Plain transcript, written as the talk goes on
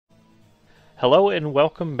Hello and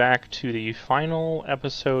welcome back to the final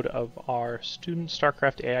episode of our Student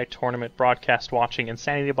StarCraft AI Tournament broadcast watching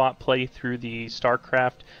InsanityBot play through the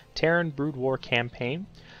StarCraft Terran Brood War campaign.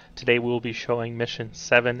 Today we will be showing missions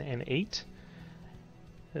 7 and 8.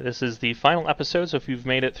 This is the final episode, so if you've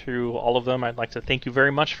made it through all of them, I'd like to thank you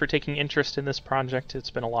very much for taking interest in this project.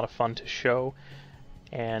 It's been a lot of fun to show,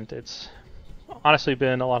 and it's honestly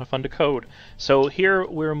been a lot of fun to code. So here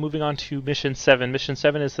we're moving on to Mission 7. Mission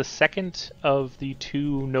 7 is the second of the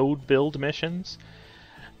two node build missions.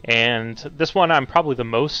 And this one I'm probably the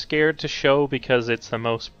most scared to show because it's the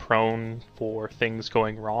most prone for things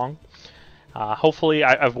going wrong. Hopefully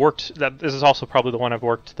I've worked, this is also probably the one I've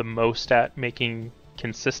worked the most at making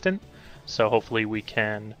consistent. So hopefully we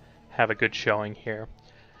can have a good showing here.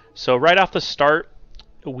 So right off the start,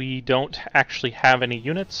 we don't actually have any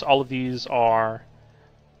units. All of these are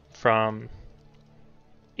from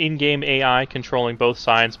in-game AI controlling both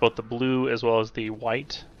sides, both the blue as well as the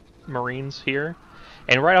white Marines here.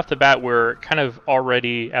 And right off the bat, we're kind of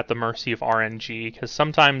already at the mercy of RNG, because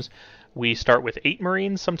sometimes we start with 8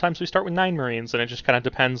 Marines, sometimes we start with 9 Marines, and it just kind of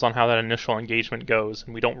depends on how that initial engagement goes,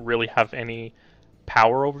 and we don't really have any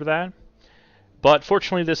power over that. But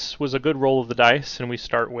fortunately, this was a good roll of the dice, and we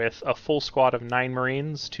start with a full squad of 9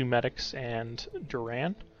 Marines, 2 medics, and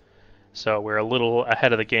Terran. So we're a little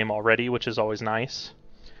ahead of the game already, which is always nice.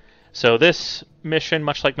 So this mission,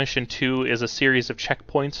 much like Mission 2, is a series of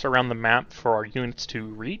checkpoints around the map for our units to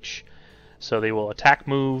reach. So they will attack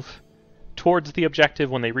move towards the objective.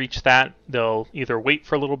 When they reach that, they'll either wait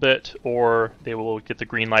for a little bit, or they will get the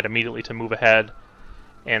green light immediately to move ahead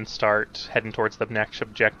and start heading towards the next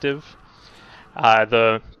objective.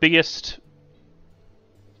 The biggest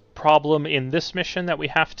problem in this mission that we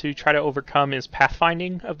have to try to overcome is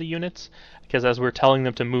pathfinding of the units, because as we're telling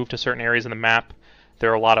them to move to certain areas in the map, there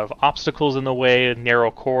are a lot of obstacles in the way,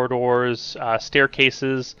 narrow corridors,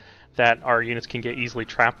 staircases that our units can get easily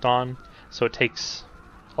trapped on, so it takes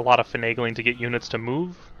a lot of finagling to get units to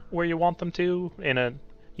move where you want them to in a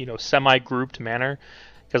semi-grouped manner,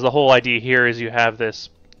 because the whole idea here is you have this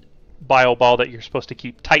bio ball that you're supposed to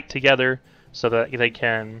keep tight together so that they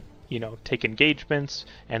can, take engagements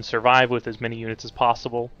and survive with as many units as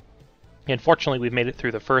possible. And fortunately, we've made it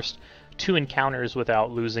through the first 2 encounters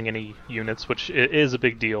without losing any units, which is a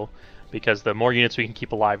big deal, because the more units we can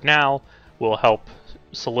keep alive now will help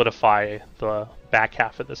solidify the back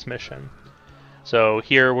half of this mission. So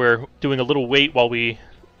here we're doing a little wait while we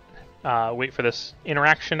wait for this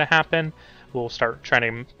interaction to happen. We'll start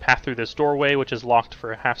trying to path through this doorway, which is locked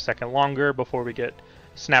for a half second longer before we get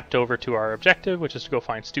snapped over to our objective, which is to go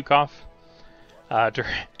find Stukov.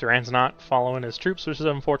 Duran's not following his troops, which is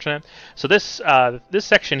unfortunate. So this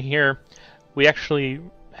section here, we actually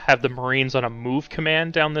have the Marines on a move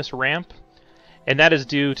command down this ramp, and that is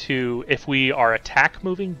due to if we are attack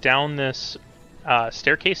moving down this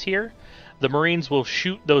staircase here, the Marines will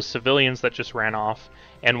shoot those civilians that just ran off,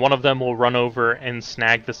 and one of them will run over and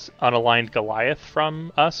snag this unaligned Goliath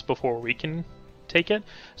from us before we can take it.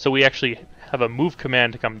 So we actually have a move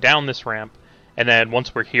command to come down this ramp, and then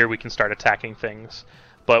once we're here we can start attacking things.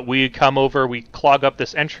 But we come over, we clog up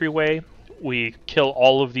this entryway, we kill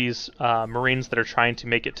all of these Marines that are trying to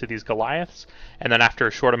make it to these Goliaths, and then after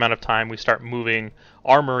a short amount of time we start moving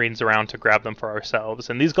our Marines around to grab them for ourselves.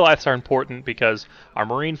 And these Goliaths are important because our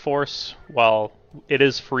Marine force, while it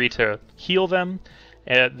is free to heal them,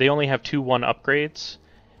 they only have 2-1 upgrades,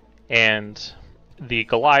 and the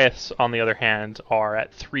Goliaths, on the other hand, are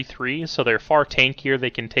at 3-3, so they're far tankier.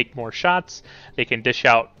 They can take more shots, they can dish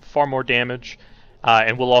out far more damage,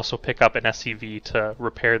 and we'll also pick up an SCV to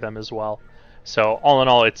repair them as well. So all in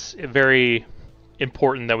all, it's very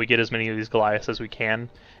important that we get as many of these Goliaths as we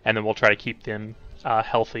can, and then we'll try to keep them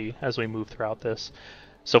healthy as we move throughout this.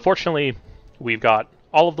 So fortunately, we've got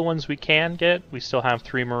all of the ones we can get. We still have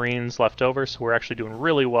 3 Marines left over, so we're actually doing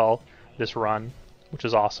really well this run, which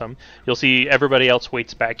is awesome. You'll see everybody else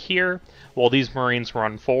waits back here while these Marines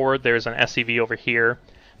run forward. There's an SCV over here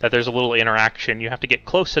that there's a little interaction. You have to get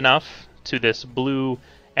close enough to this blue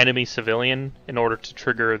enemy civilian in order to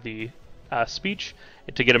trigger the speech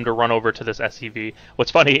to get him to run over to this SCV.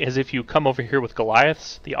 What's funny is if you come over here with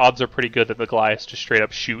Goliaths, the odds are pretty good that the Goliaths just straight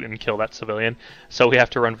up shoot and kill that civilian. So we have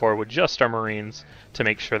to run forward with just our Marines to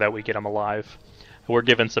make sure that we get them alive. We're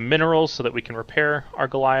given some minerals so that we can repair our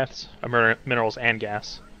Goliaths, minerals and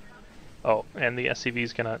gas. Oh, and the SCV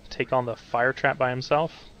is going to take on the fire trap by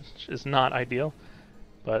himself, which is not ideal,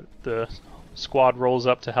 but the squad rolls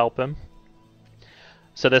up to help him.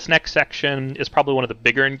 So this next section is probably one of the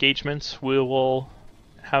bigger engagements we will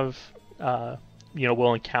have,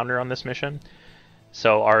 we'll encounter on this mission.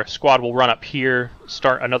 So our squad will run up here,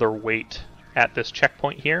 start another wait at this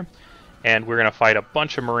checkpoint here, and we're going to fight a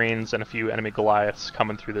bunch of Marines and a few enemy Goliaths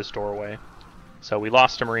coming through this doorway. So we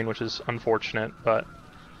lost a Marine, which is unfortunate, but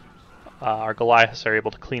our Goliaths are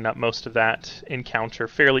able to clean up most of that encounter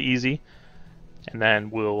fairly easy, and then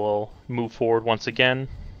we'll move forward once again.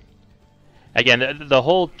 Again, the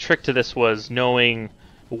whole trick to this was knowing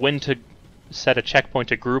when to set a checkpoint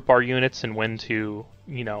to group our units and when to,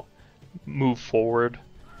 move forward.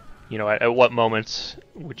 At what moments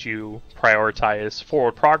would you prioritize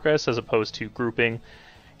forward progress as opposed to grouping?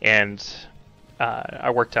 And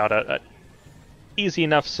I worked out a easy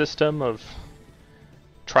enough system of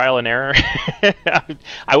trial and error.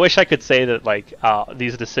 I wish I could say that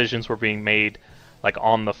these decisions were being made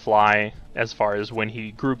on the fly as far as when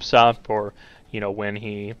he groups up or when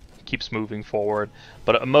he keeps moving forward,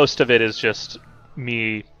 but most of it is just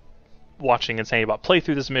me watching InSanityBot play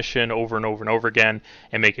through this mission over and over and over again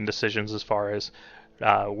and making decisions as far as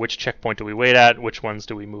which checkpoint do we wait at, which ones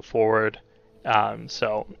do we move forward.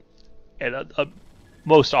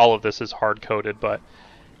 Most all of this is hard-coded, but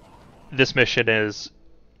this mission is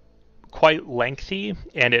quite lengthy,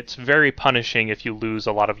 and it's very punishing if you lose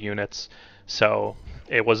a lot of units. So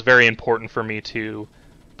it was very important for me to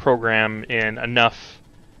program in enough,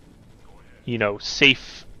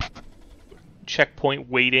 safe checkpoint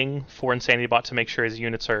waiting for InSanityBot to make sure his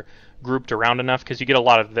units are grouped around enough, because you get a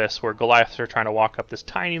lot of this where Goliaths are trying to walk up this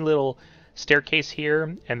tiny little staircase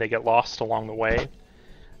here and they get lost along the way.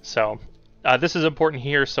 So this is important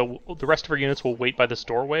here, so the rest of our units will wait by this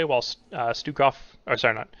doorway while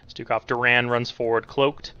Duran runs forward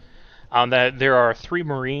cloaked. There are 3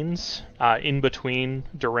 Marines in between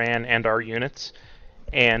Duran and our units,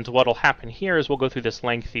 and what will happen here is we'll go through this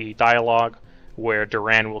lengthy dialogue where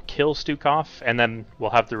Duran will kill Stukov, and then we'll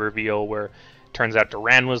have the reveal where it turns out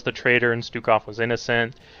Duran was the traitor and Stukov was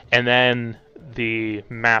innocent, and then the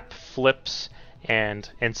map flips, and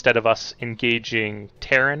instead of us engaging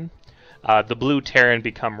Terran, the blue Terran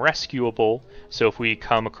become rescuable, so if we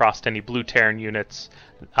come across any blue Terran units,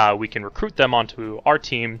 we can recruit them onto our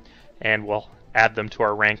team, and we'll add them to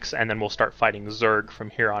our ranks, and then we'll start fighting Zerg from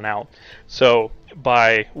here on out. So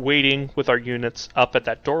by waiting with our units up at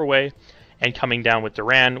that doorway and coming down with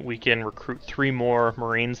Duran, we can recruit 3 more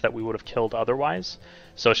Marines that we would have killed otherwise.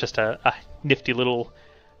 So it's just a nifty little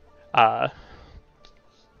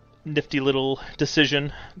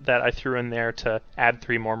decision that I threw in there to add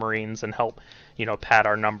 3 more Marines and help, pad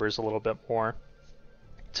our numbers a little bit more.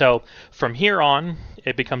 So from here on,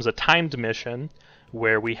 it becomes a timed mission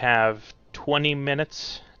where we have 20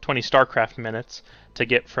 StarCraft minutes to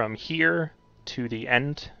get from here to the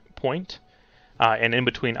end point. And in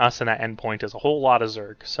between us and that end point is a whole lot of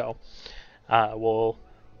Zerg. So we'll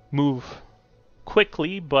move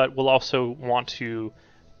quickly, but we'll also want to,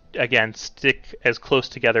 again, stick as close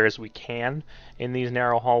together as we can in these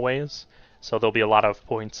narrow hallways. So there'll be a lot of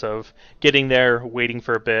points of getting there, waiting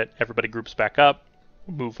for a bit, everybody groups back up,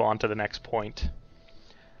 move on to the next point.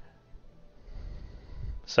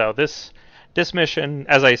 So this mission,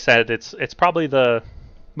 as I said, it's probably the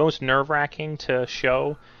most nerve-wracking to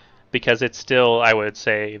show, because it's still, I would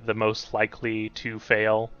say, the most likely to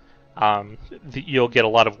fail. You'll get a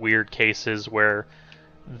lot of weird cases where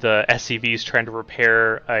the SCV is trying to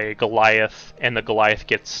repair a Goliath, and the Goliath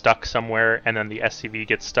gets stuck somewhere, and then the SCV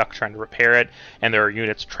gets stuck trying to repair it, and there are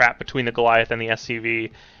units trapped between the Goliath and the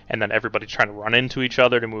SCV, and then everybody's trying to run into each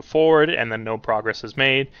other to move forward, and then no progress is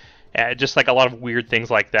made. Just a lot of weird things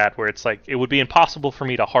like that, where it's it would be impossible for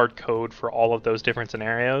me to hard code for all of those different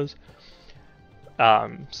scenarios.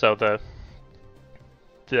 So the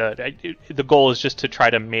goal is just to try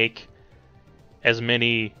to make as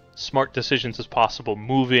many smart decisions as possible,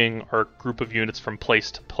 moving our group of units from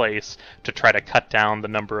place to place to try to cut down the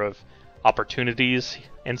number of opportunities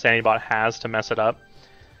InSanityBot has to mess it up.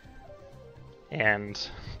 And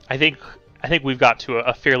I think we've got to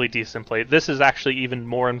a fairly decent place. This is actually even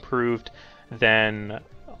more improved than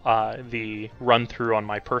the run through on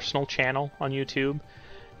my personal channel on YouTube.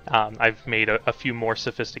 I've made a few more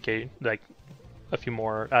sophisticated, a few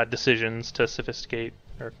more decisions to sophisticate,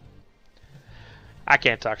 or I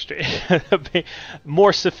can't talk straight.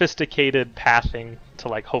 More sophisticated pathing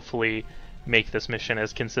to hopefully make this mission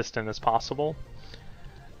as consistent as possible.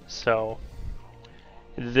 So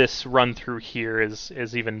this run through here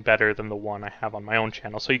is even better than the one I have on my own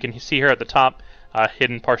channel. So you can see here at the top,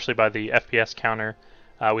 hidden partially by the FPS counter,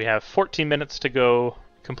 we have 14 minutes to go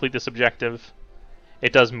complete this objective.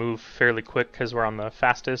 It does move fairly quick because we're on the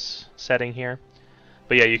fastest setting here.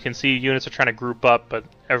 But yeah, you can see units are trying to group up, but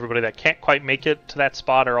everybody that can't quite make it to that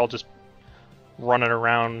spot are all just running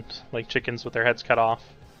around like chickens with their heads cut off.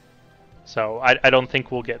 So I don't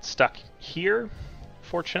think we'll get stuck here,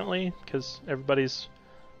 fortunately, because everybody's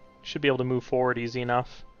should be able to move forward easy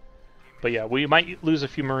enough. But yeah, we might lose a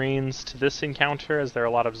few Marines to this encounter, as there are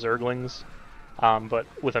a lot of Zerglings. But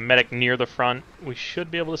with a medic near the front, we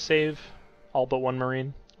should be able to save all but one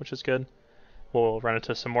Marine, which is good. We'll run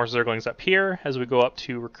into some more Zerglings up here as we go up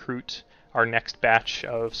to recruit our next batch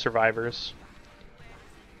of survivors.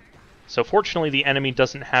 So fortunately, the enemy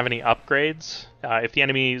doesn't have any upgrades. If the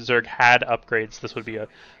enemy Zerg had upgrades, this would be a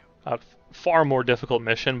far more difficult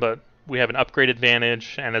mission, but we have an upgrade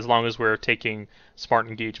advantage, and as long as we're taking smart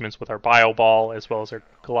engagements with our Bio Ball as well as our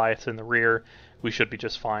Goliath in the rear, we should be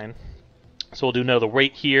just fine. So we'll do another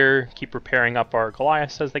wait here, keep repairing up our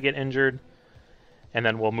Goliaths as they get injured, and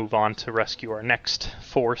then we'll move on to rescue our next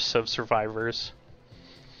force of survivors.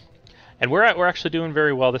 And we're actually doing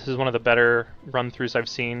very well. This is one of the better run-throughs I've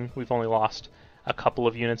seen. We've only lost a couple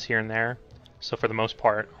of units here and there, so for the most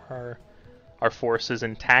part, our force is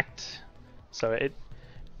intact. So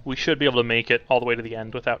we should be able to make it all the way to the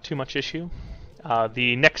end without too much issue.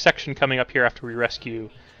 The next section coming up here after we rescue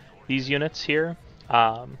these units here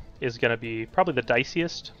is going to be probably the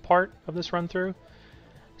diciest part of this run-through.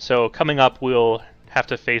 So coming up, we'll have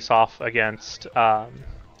to face off against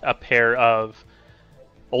a pair of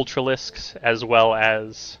Ultralisks, as well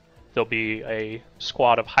as there'll be a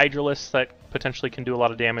squad of Hydralisks that potentially can do a lot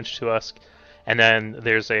of damage to us. And then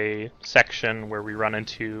there's a section where we run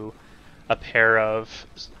into a pair of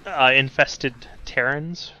infested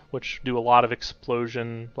Terrans, which do a lot of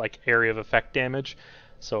explosion, like area of effect damage.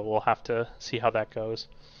 So we'll have to see how that goes.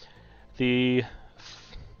 The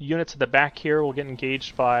units at the back here will get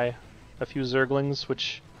engaged by a few Zerglings,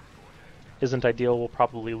 which isn't ideal. We'll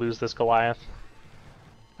probably lose this Goliath.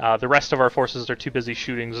 The rest of our forces are too busy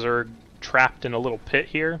shooting Zerg trapped in a little pit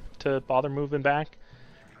here to bother moving back.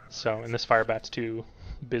 So, and this Firebat's too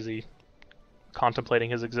busy contemplating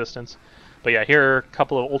his existence. But yeah, here are a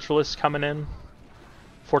couple of Ultralisks coming in.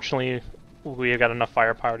 Fortunately, we got enough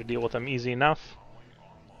firepower to deal with them easy enough.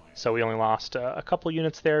 So we only lost a couple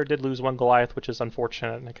units there. Did lose one Goliath, which is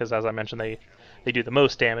unfortunate, because as I mentioned, they do the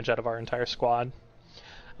most damage out of our entire squad.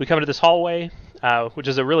 We come into this hallway, which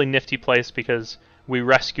is a really nifty place because we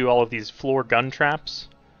rescue all of these floor gun traps.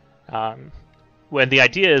 When the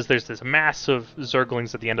idea is there's this mass of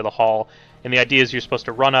Zerglings at the end of the hall, and the idea is you're supposed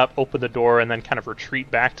to run up, open the door, and then kind of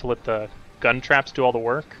retreat back to let the gun traps do all the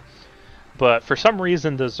work. But for some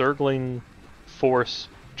reason, the Zergling force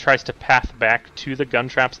tries to path back to the gun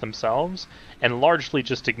traps themselves and largely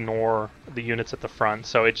just ignore the units at the front.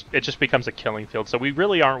 So it just becomes a killing field. So we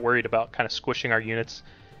really aren't worried about kind of squishing our units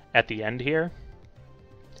at the end here.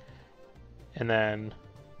 And then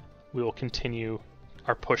we will continue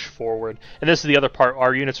our push forward. And this is the other part.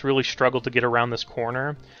 Our units really struggle to get around this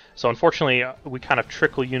corner. So unfortunately, we kind of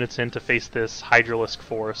trickle units in to face this Hydralisk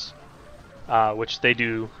force, which they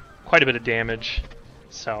do quite a bit of damage.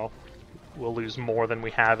 So we'll lose more than we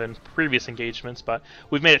have in previous engagements, but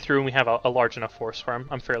we've made it through and we have a large enough force where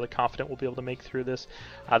I'm fairly confident we'll be able to make through this.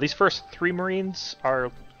 These first 3 Marines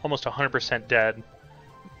are almost 100% dead.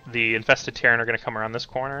 The infested Terran are going to come around this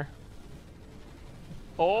corner.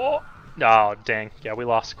 Oh, dang. Yeah, we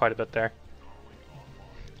lost quite a bit there.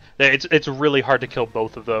 It's really hard to kill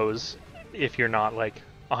both of those if you're not like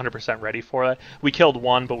 100% ready for it. We killed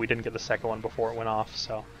one, but we didn't get the second one before it went off,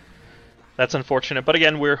 so that's unfortunate. But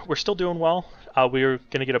again, we're still doing well. We're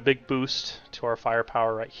going to get a big boost to our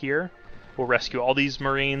firepower right here. We'll rescue all these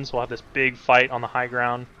Marines. We'll have this big fight on the high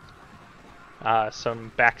ground.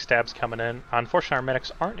 Some backstabs coming in. Unfortunately, our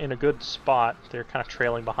medics aren't in a good spot. They're kind of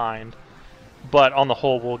trailing behind. But on the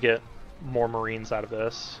whole, we'll get more Marines out of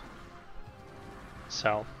this.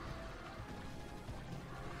 So,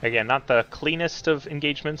 again, not the cleanest of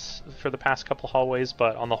engagements for the past couple hallways,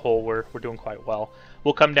 but on the whole, we're doing quite well.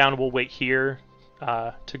 We'll come down, we'll wait here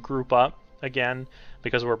to group up again,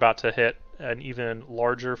 because we're about to hit an even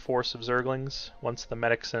larger force of Zerglings once the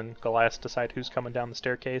medics and Goliaths decide who's coming down the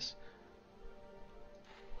staircase.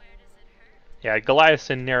 Yeah,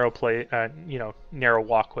 Goliaths in narrow narrow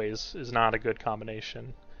walkways is not a good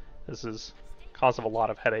combination. This is cause of a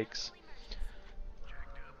lot of headaches.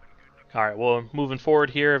 Alright, well, moving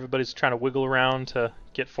forward here, everybody's trying to wiggle around to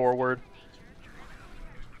get forward.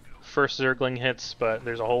 First Zergling hits, but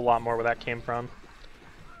there's a whole lot more where that came from.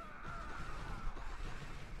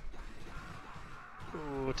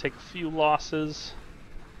 Ooh, we'll take a few losses.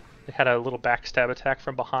 They had a little backstab attack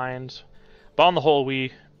from behind. But on the whole,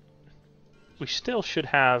 we still should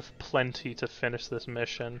have plenty to finish this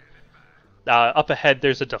mission. Up ahead,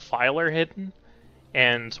 there's a Defiler hidden,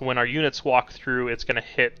 and when our units walk through, it's going to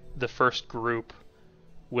hit the first group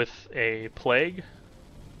with a plague.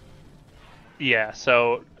 Yeah,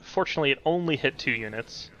 so fortunately it only hit 2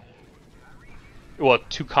 units. Well,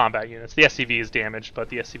 2 combat units. The SCV is damaged, but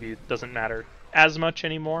the SCV doesn't matter as much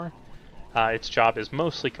anymore. Its job is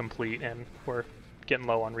mostly complete, and we're getting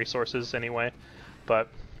low on resources anyway. But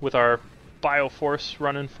with our Bioforce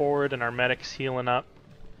running forward and our medics healing up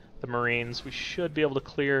the Marines, we should be able to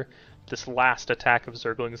clear this last attack of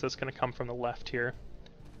Zerglings that's going to come from the left here.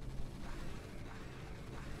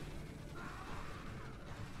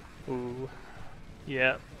 Ooh.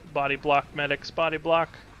 Yeah, body block, medics, body block.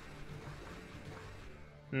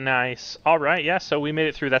 Nice. Alright, yeah, so we made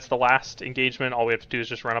it through. That's the last engagement. All we have to do is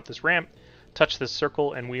just run up this ramp, touch this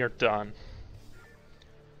circle, and we are done.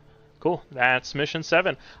 Cool. That's mission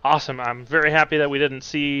 7. Awesome. I'm very happy that we didn't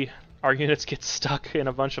see our units get stuck in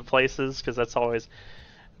a bunch of places, because that's always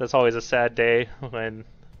a sad day when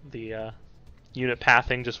the unit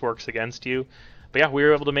pathing just works against you. But yeah, we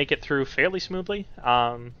were able to make it through fairly smoothly.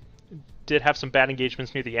 Did have some bad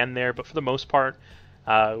engagements near the end there, but for the most part,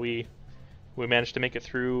 we managed to make it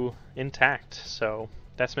through intact. So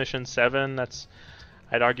that's mission 7. That's,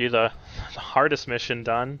 I'd argue, the hardest mission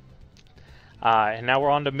done. And now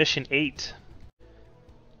we're on to mission 8.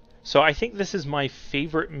 So I think this is my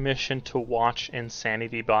favorite mission to watch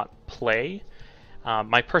InsanityBot play.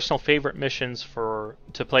 My personal favorite missions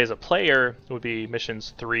to play as a player would be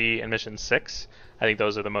missions 3 and mission 6. I think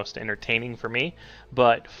those are the most entertaining for me.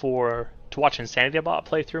 But to watch InsanityBot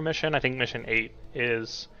play through a mission, I think mission 8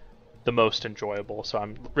 is the most enjoyable. So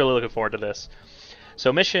I'm really looking forward to this.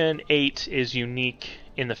 So mission 8 is unique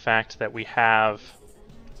in the fact that we have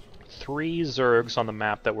 3 Zergs on the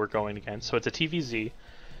map that we're going against. So it's a TVZ.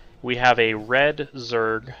 We have a red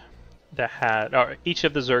Zerg that each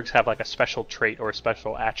of the Zergs have like a special trait or a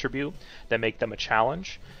special attribute that make them a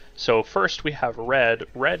challenge. So first we have red.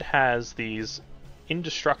 Red has these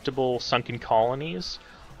indestructible sunken colonies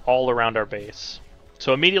all around our base.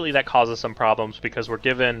 So immediately that causes some problems because we're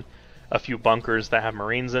given a few bunkers that have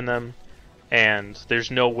Marines in them, and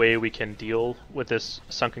there's no way we can deal with this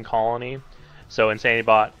sunken colony. So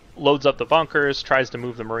InsanityBot loads up the bunkers, tries to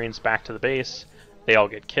move the Marines back to the base. They all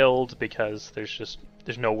get killed because there's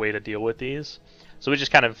no way to deal with these. So we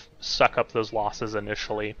just kind of suck up those losses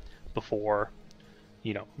initially before,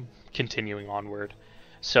 continuing onward.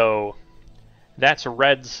 So that's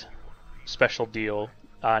Red's special deal.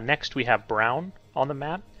 Next we have Brown on the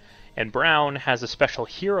map, and Brown has a special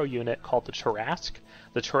hero unit called the Tarrasque.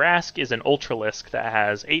 The Tarrasque is an Ultralisk that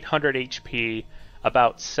has 800 HP,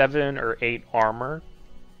 about 7 or 8 armor,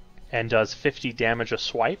 and does 50 damage a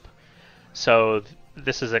swipe. So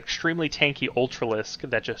this is an extremely tanky Ultralisk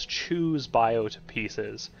that just chews bio to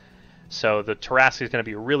pieces. So the Tarrasque is going to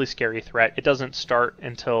be a really scary threat. It doesn't start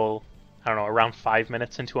until, around 5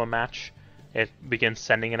 minutes into a match. It begins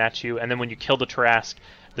sending it at you, and then when you kill the Tarrasque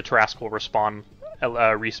will respawn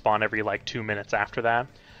every 2 minutes after that.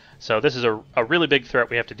 So this is a really big threat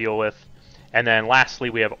we have to deal with. And then lastly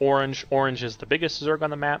we have Orange. Orange is the biggest Zerg on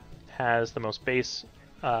the map, has the most bases,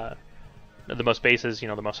 the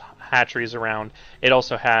most hatcheries around. It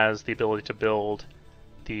also has the ability to build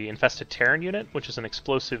the Infested Terran unit, which is an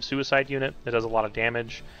explosive suicide unit that does a lot of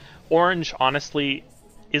damage. Orange, honestly,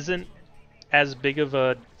 isn't as big of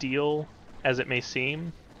a deal as it may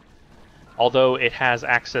seem, although it has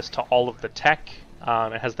access to all of the tech.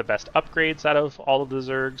 It has the best upgrades out of all of the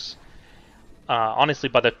Zergs. Honestly,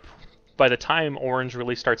 by the time Orange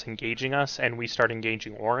really starts engaging us and we start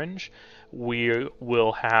engaging Orange, we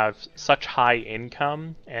will have such high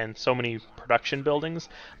income and so many production buildings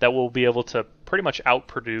that we'll be able to pretty much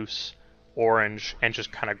outproduce Orange and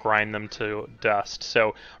just kind of grind them to dust.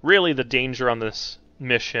 So really the danger on this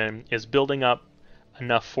mission is building up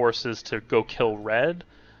enough forces to go kill Red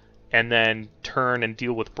and then turn and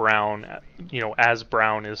deal with Brown, as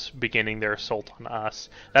Brown is beginning their assault on us.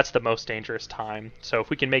 That's the most dangerous time. So if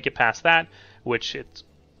we can make it past that, which it's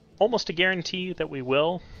almost a guarantee that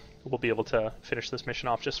we'll be able to finish this mission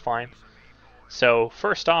off just fine. So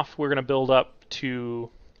first off, we're going to build up to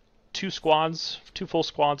 2 full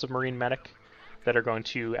squads of Marine Medic that are going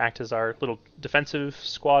to act as our little defensive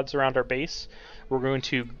squads around our base. We're going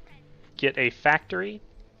to get a factory,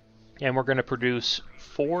 and we're going to produce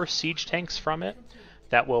 4 siege tanks from it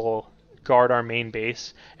that will guard our main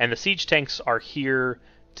base. And the siege tanks are here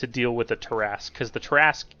to deal with the Tarrasque, because the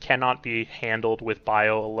Tarrasque cannot be handled with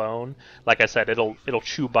bio alone. Like I said, it'll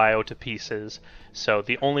chew bio to pieces. So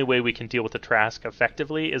the only way we can deal with the Tarrasque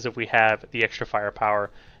effectively is if we have the extra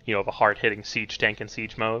firepower, of a hard-hitting siege tank in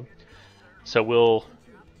siege mode. So we'll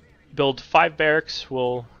build 5 barracks.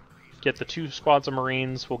 We'll get the 2 squads of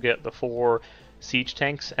Marines. We'll get the 4 siege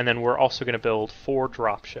tanks, and then we're also going to build 4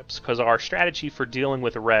 dropships, because our strategy for dealing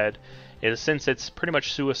with Red is since it's pretty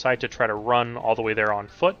much suicide to try to run all the way there on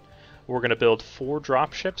foot, we're going to build 4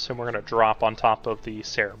 drop ships, and we're going to drop on top of the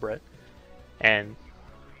Cerebrate. And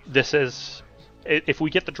this is, if we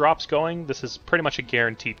get the drops going, this is pretty much a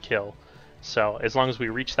guaranteed kill. So as long as we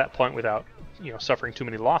reach that point without, suffering too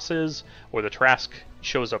many losses, or the Trask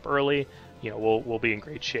shows up early, we'll be in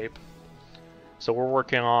great shape. So we're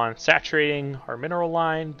working on saturating our mineral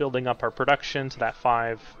line, building up our production to that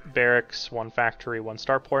 5 barracks, 1 factory, 1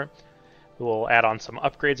 starport. We'll add on some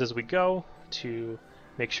upgrades as we go to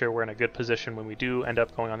make sure we're in a good position when we do end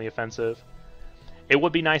up going on the offensive. It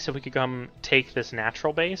would be nice if we could come take this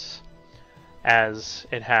natural base, as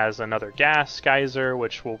it has another gas geyser,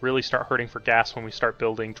 which will really start hurting for gas when we start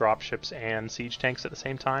building dropships and siege tanks at the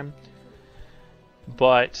same time.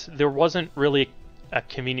 But there wasn't really a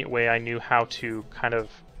convenient way I knew how to kind of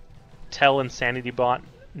tell InsanityBot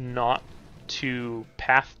not to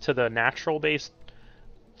path to the natural base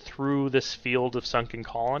through this field of sunken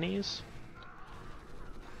colonies.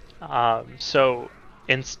 So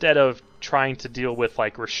instead of trying to deal with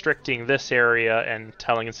restricting this area and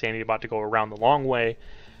telling InsanityBot to go around the long way,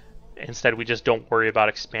 instead we just don't worry about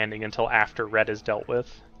expanding until after red is dealt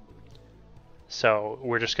with. So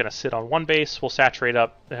we're just going to sit on 1 base, we'll saturate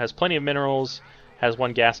up, it has plenty of minerals, has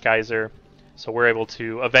 1 gas geyser, so we're able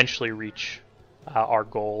to eventually reach our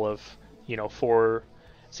goal of 4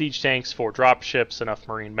 siege tanks, 4 dropships, enough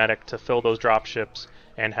marine medic to fill those dropships,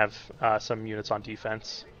 and have some units on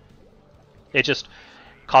defense. It just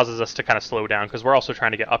causes us to kind of slow down, because we're also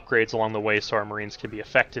trying to get upgrades along the way so our marines can be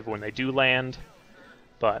effective when they do land.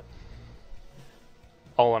 But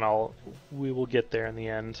all in all, we will get there in the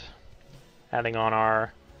end. Adding on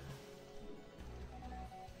our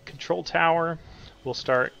control tower, we'll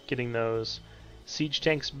start getting those siege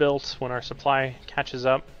tanks built when our supply catches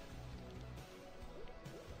up.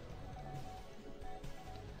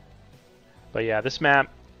 But yeah, this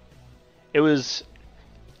map, it was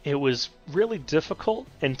really difficult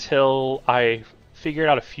until I figured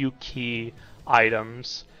out a few key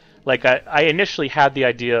items. I initially had the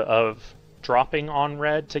idea of dropping on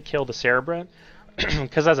red to kill the Cerebrate,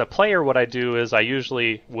 because as a player what I do is I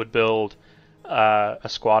usually would build a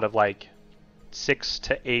squad of 6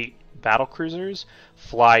 to 8 battle cruisers,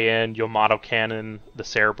 fly in, Yamato cannon the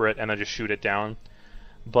Cerebrate, and then just shoot it down.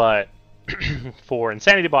 But for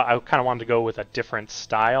InsanityBot, I kind of wanted to go with a different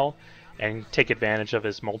style and take advantage of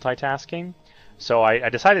his multitasking. So I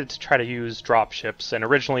decided to try to use dropships, and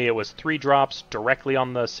originally it was 3 drops directly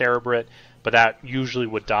on the Cerebrate, but that usually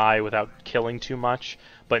would die without killing too much.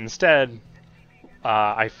 But instead,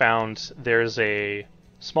 I found there's a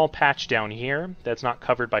small patch down here that's not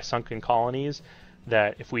covered by sunken colonies,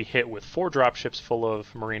 that if we hit with 4 dropships full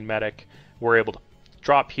of marine medic, we're able to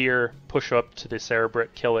drop here, push up to the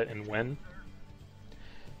Cerebrate, kill it, and win.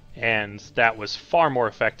 And that was far more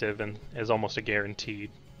effective and is almost a guaranteed.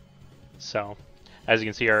 So as you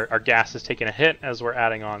can see, our gas is taking a hit as we're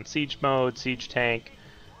adding on siege mode, siege tank,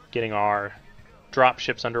 getting our drop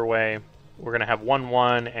ships underway. We're going to have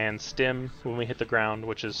 1-1 and stim when we hit the ground,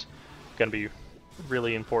 which is going to be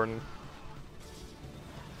really important.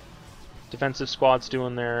 Defensive squad's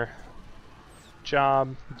doing their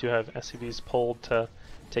job. We do have SCVs pulled to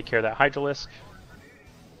take care of that Hydralisk.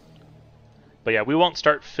 But yeah, we won't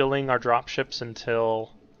start filling our dropships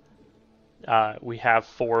until we have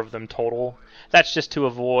 4 of them total. That's just to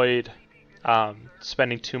avoid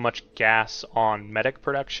spending too much gas on medic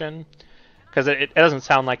production, because it doesn't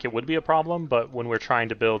sound like it would be a problem, but when we're trying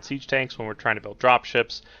to build siege tanks, when we're trying to build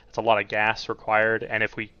dropships, it's a lot of gas required, and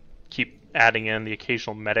if we keep adding in the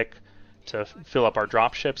occasional medic to fill up our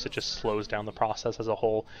dropships, it just slows down the process as a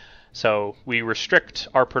whole. So we restrict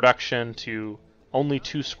our production to only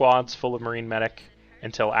 2 squads full of marine medic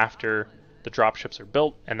until after the dropships are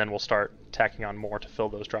built, and then we'll start tacking on more to fill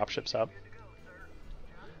those dropships up.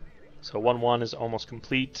 So 1-1 is almost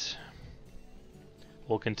complete.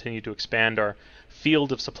 We'll continue to expand our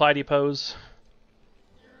field of supply depots.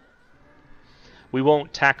 We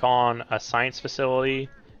won't tack on a science facility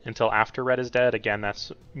until after red is dead. Again,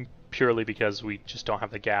 that's purely because we just don't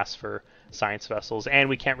have the gas for science vessels, and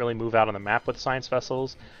we can't really move out on the map with science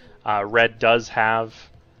vessels. Red does have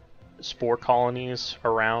spore colonies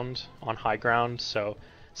around on high ground, so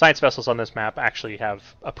science vessels on this map actually have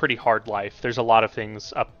a pretty hard life. There's a lot of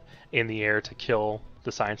things up in the air to kill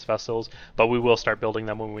the science vessels, but we will start building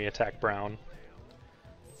them when we attack brown.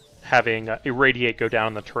 Having Irradiate go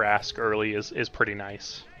down the Trask early is pretty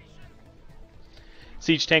nice.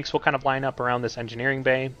 Siege tanks will kind of line up around this engineering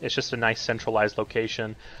bay. It's just a nice centralized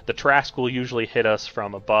location. The Trask will usually hit us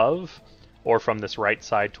from above, or from this right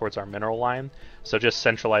side towards our mineral line. So just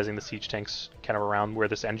centralizing the siege tanks kind of around where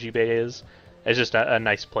this NG bay is just a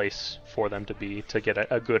nice place for them to be to get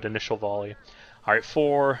a good initial volley. All right,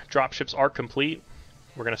 4 dropships are complete.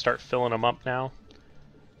 We're going to start filling them up now.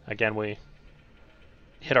 Again, we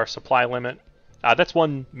hit our supply limit. That's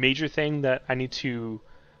one major thing that I need to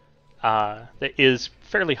that is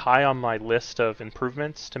fairly high on my list of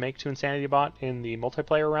improvements to make to Insanity Bot in the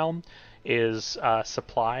multiplayer realm is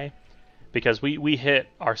supply, because we hit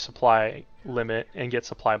our supply limit and get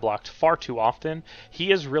supply blocked far too often.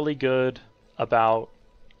 He is really good about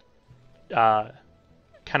kind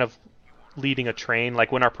of leading a train,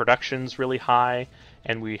 like when our production's really high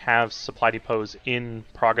and we have supply depots in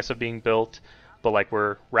progress of being built, but like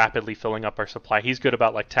we're rapidly filling up our supply. He's good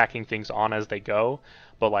about like tacking things on as they go,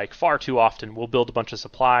 but like far too often we'll build a bunch of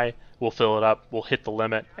supply, we'll fill it up, we'll hit the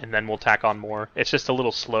limit, and then we'll tack on more. It's just a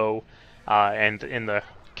little slow, and in the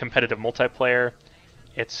competitive multiplayer,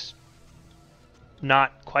 it's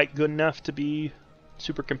not quite good enough to be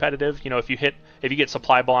super competitive. You know, if you get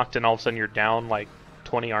supply blocked and all of a sudden you're down like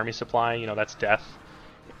 20 army supply, you know, that's death.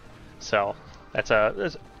 So that's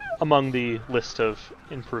among the list of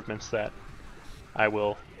improvements that I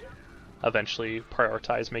will eventually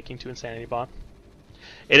prioritize making to Insanity Bot.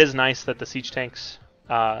 It is nice that the siege tanks,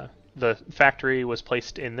 the factory was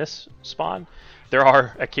placed in this spawn. There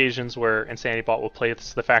are occasions where Insanity Bot will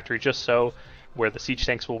place the factory just so, where the siege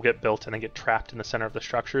tanks will get built and then get trapped in the center of the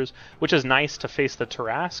structures, which is nice to face the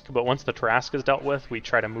Tarrasque, but once the Tarrasque is dealt with, we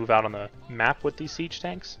try to move out on the map with these siege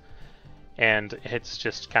tanks, and it's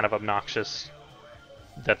just kind of obnoxious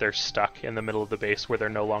that they're stuck in the middle of the base where they're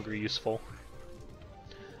no longer useful.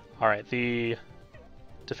 Alright, the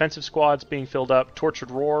defensive squad's being filled up.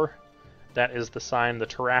 Tortured Roar, that is the sign the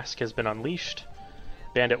Tarrasque has been unleashed.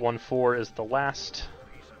 Bandit 1-4 is the last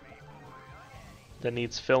that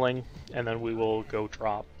needs filling, and then we will go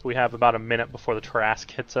drop. We have about a minute before the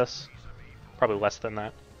Tarrasque hits us, probably less than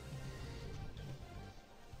that.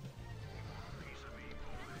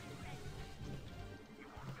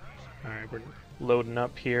 Alright, we're loading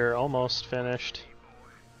up here, almost finished.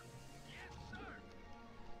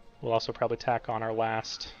 We'll also probably tack on our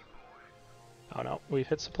last... Oh no, we've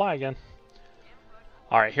hit supply again.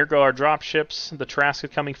 Alright, here go our drop ships. The Tarrasque is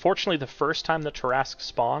coming. Fortunately, the first time the Tarrasque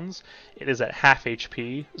spawns, it is at half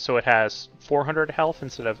HP, so it has 400 health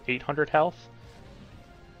instead of 800 health.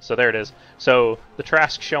 So there it is. So the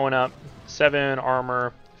Tarrasque showing up, 7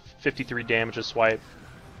 armor, 53 damage a swipe.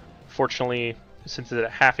 Fortunately, since it's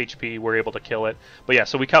at half HP, we're able to kill it. But yeah,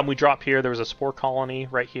 so we drop here. There was a spore colony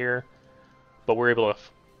right here, but we're able to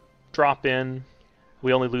drop in.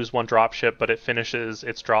 We only lose 1 drop ship, but it finishes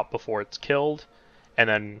its drop before it's killed. And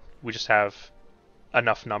then we just have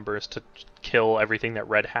enough numbers to kill everything that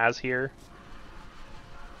red has here.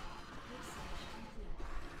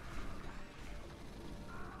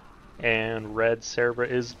 And red Cerebra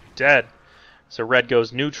is dead. So red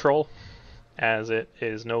goes neutral, as it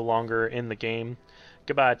is no longer in the game.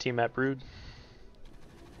 Goodbye, Team at Brood.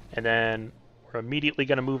 And then we're immediately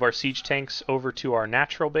going to move our siege tanks over to our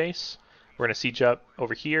natural base. We're going to siege up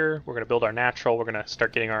over here. We're going to build our natural. We're going to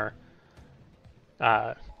start getting our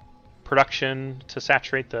production to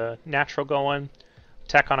saturate the natural going.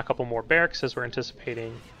 Tack on a couple more barracks as we're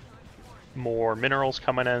anticipating more minerals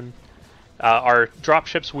coming in. Our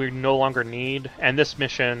dropships we no longer need, and this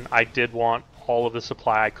mission I did want all of the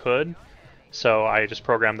supply I could, so I just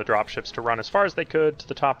programmed the dropships to run as far as they could to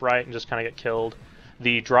the top right and just kind of get killed.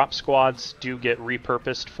 The drop squads do get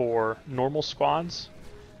repurposed for normal squads,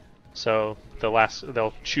 so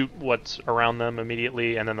they'll shoot what's around them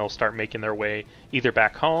immediately, and then they'll start making their way either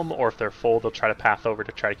back home, or if they're full, they'll try to path over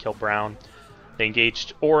to try to kill brown. They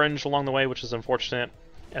engaged orange along the way, which is unfortunate,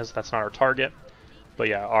 as that's not our target. But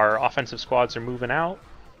yeah, our offensive squads are moving out.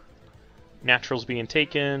 Natural's being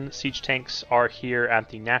taken. Siege tanks are here at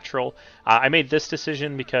the natural. I made this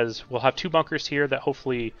decision because we'll have 2 bunkers here that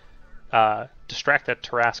hopefully distract that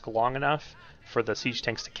Tarrasque long enough for the siege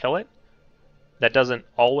tanks to kill it. That doesn't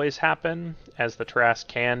always happen, as the Tarrasque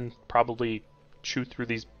can probably shoot through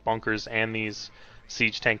these bunkers and these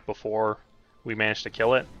siege tank before we manage to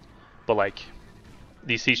kill it. But like,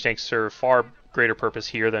 these siege tanks serve far greater purpose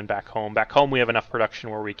here than back home. Back home we have enough production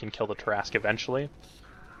where we can kill the Tarrasque eventually.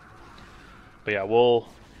 But yeah,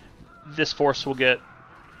 this force will get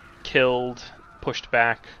killed, pushed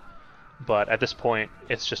back, but at this point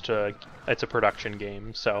it's just it's a production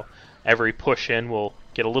game. So every push in will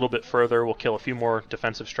get a little bit further, we'll kill a few more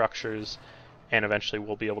defensive structures, and eventually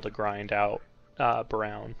we'll be able to grind out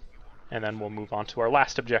brown. And then we'll move on to our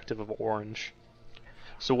last objective of orange.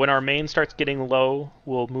 So when our main starts getting low,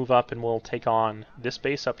 we'll move up and we'll take on this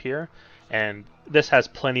base up here. and this has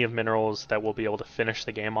plenty of minerals that we'll be able to finish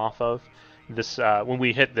the game off of. This when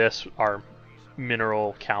we hit this, our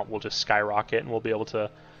mineral count will just skyrocket, and we'll be able to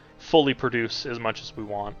fully produce as much as we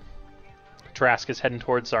want. Trask is heading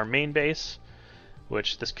towards our main base,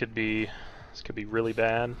 which this could be really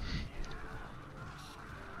bad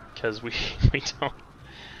because we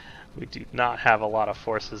do not have a lot of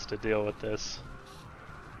forces to deal with this.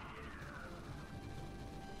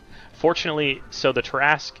 Fortunately, so the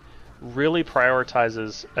Trask really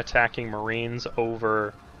prioritizes attacking Marines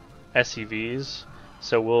over SCVs.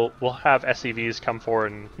 So we'll have SCVs come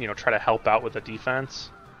forward and try to help out with the defense.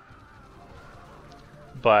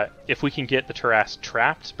 But if we can get the Trask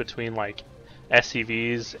trapped between like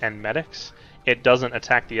SCVs and medics, it doesn't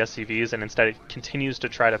attack the SCVs, and instead it continues to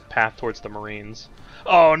try to path towards the Marines.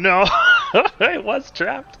 Oh no! It was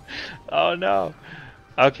trapped. Oh no.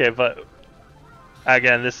 Okay, but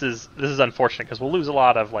again, this is unfortunate because we'll lose a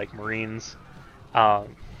lot of like Marines. But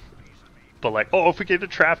like, oh, if we get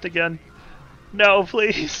it trapped again, no,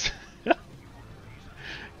 please.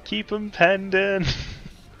 Keep him penned in.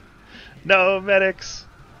 No, medics.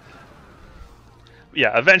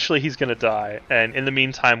 Yeah, eventually he's gonna die, and in the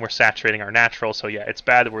meantime we're saturating our natural, so yeah, it's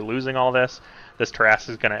bad that we're losing all this. This Terras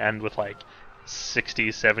is gonna end with like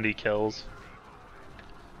 60, 70 kills.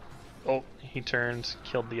 Oh, he turned,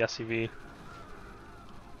 killed the SCV.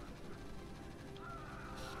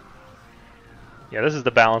 Yeah, this is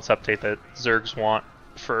the balance update that Zergs want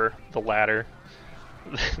for the ladder.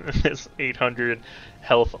 This 800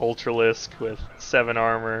 health Ultralisk with 7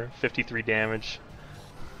 armor, 53 damage.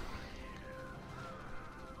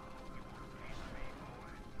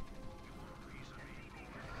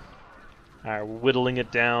 Alright, we're whittling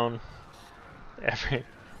it down.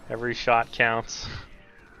 Every shot counts.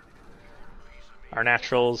 Our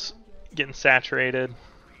naturals getting saturated.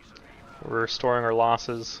 We're restoring our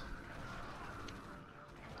losses.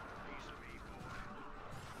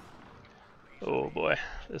 Oh boy,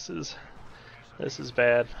 this is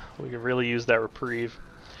bad. We could really use that reprieve.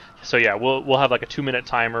 So yeah, we'll have like a 2-minute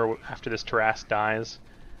timer after this Terras dies,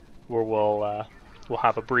 where we'll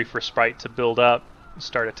have a brief respite to build up,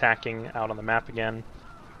 start attacking out on the map again.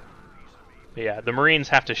 But yeah, the Marines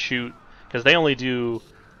have to shoot because they only do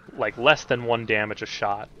like less than 1 damage a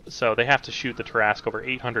shot, so they have to shoot the Terras over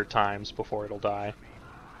 800 times before it'll die.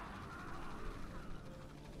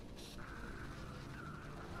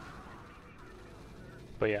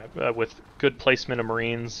 But yeah, with good placement of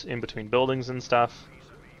Marines in between buildings and stuff,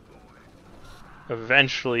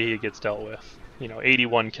 eventually he gets dealt with.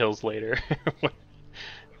 81 kills later,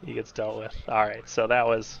 he gets dealt with. All right, so that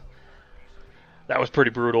was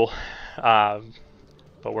pretty brutal, but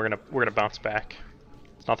we're gonna bounce back.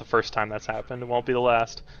 It's not the first time that's happened. It won't be the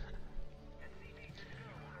last.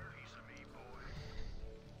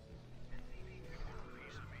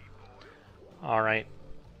 All right.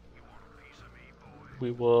 We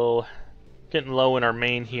will getting low in our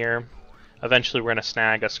main here. Eventually we're going to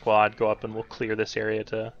snag a squad, go up, and we'll clear this area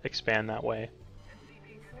to expand that way.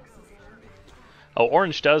 Oh,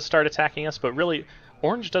 Orange does start attacking us, but really,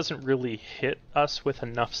 Orange doesn't really hit us with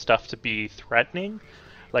enough stuff to be threatening.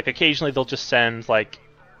 Like, occasionally they'll just send, like,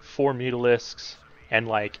 4 Mutalisks and,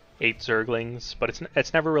 like, 8 Zerglings, but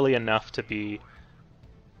it's never really enough to be,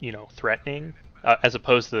 threatening, as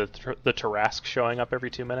opposed to the Terrask showing up every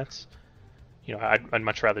 2 minutes. I'd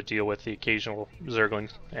much rather deal with the occasional Zergling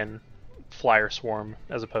and Flyer Swarm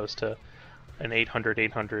as opposed to an 800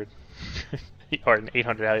 or an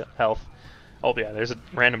 800 health. Oh yeah, there's a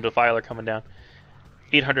random Defiler coming down.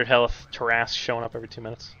 800 health Terras showing up every 2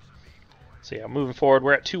 minutes. So yeah, moving forward,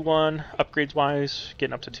 we're at 2-1 upgrades wise,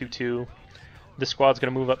 getting up to 2-2. This squad's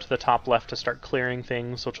going to move up to the top left to start clearing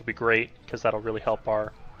things, which will be great because that'll really help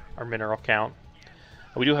our mineral count.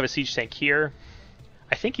 We do have a siege tank here.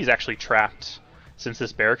 I think he's actually trapped since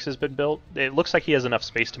this barracks has been built. It looks like he has enough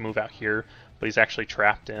space to move out here, but he's actually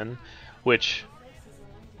trapped in, which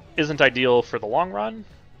isn't ideal for the long run,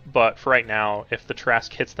 but for right now, if the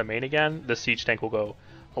Trask hits the main again, the siege tank will go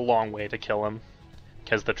a long way to kill him,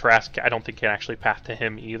 because the Trask I don't think can actually path to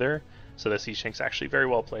him either, so the siege tank's actually very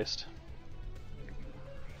well placed.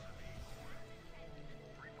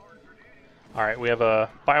 Alright, we have a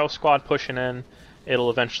bio squad pushing in. It'll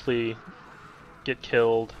eventually get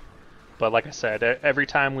killed, but like I said, every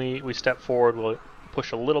time we step forward, we'll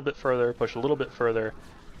push a little bit further,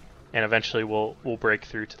 and eventually we'll break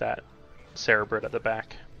through to that Cerebrid at the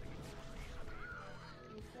back.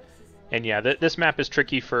 And yeah, this map is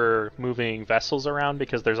tricky for moving vessels around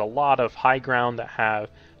because there's a lot of high ground that have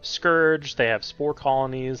Scourge, they have Spore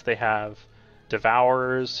Colonies, they have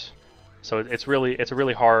Devourers, so it's a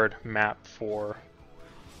really hard map for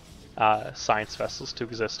science vessels to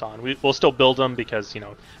exist on. We'll still build them because, you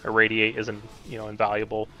know, irradiate isn't, you know,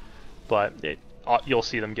 invaluable, but you'll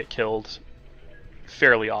see them get killed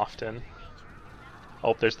fairly often.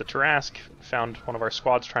 Oh, there's the Tarask. Found one of our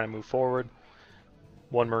squads trying to move forward.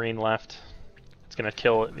 One Marine left. It's going to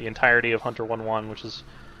kill the entirety of Hunter 1-1, which is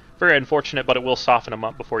very unfortunate, but it will soften him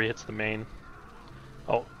up before he hits the main.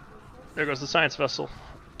 Oh, there goes the science vessel.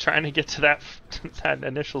 Trying to get to that that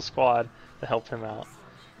initial squad to help him out.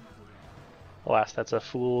 Alas, that's a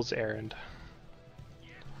fool's errand.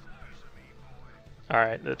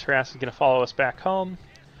 Alright, the Tarask is going to follow us back home.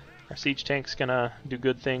 Our siege tank's going to do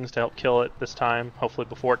good things to help kill it this time, hopefully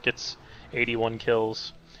before it gets 81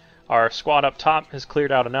 kills. Our squad up top has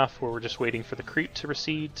cleared out enough where we're just waiting for the creep to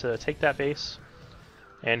recede to take that base.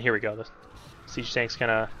 And here we go. The siege tank's going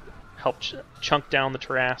to help chunk down the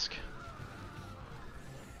Tarask.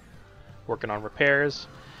 Working on repairs.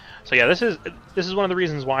 So yeah, this is one of the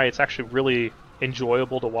reasons why it's actually really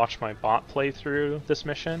enjoyable to watch my bot play through this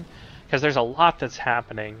mission, because there's a lot that's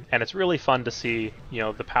happening, and it's really fun to see, you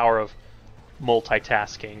know, the power of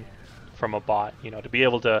multitasking from a bot. You know, to be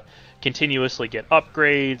able to continuously get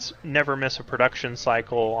upgrades, never miss a production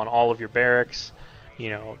cycle on all of your barracks,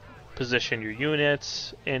 you know, position your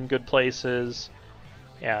units in good places,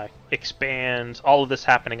 expand, all of this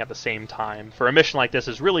happening at the same time. For a mission like this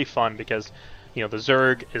is really fun because, you know, the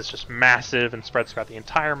Zerg is just massive and spreads throughout the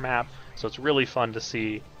entire map, so it's really fun to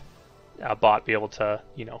see a bot be able to,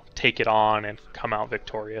 you know, take it on and come out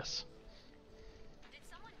victorious.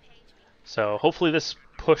 So hopefully this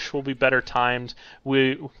push will be better timed.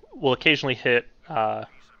 We will occasionally hit a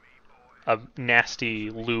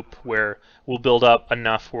nasty loop where we'll build up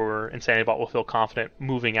enough where InsanityBot will feel confident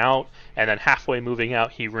moving out, and then halfway moving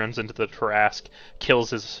out he runs into the Tarask,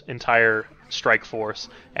 kills his entire strike force,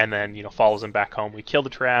 and then, you know, follows him back home. We kill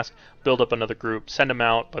the Tarask, build up another group, send him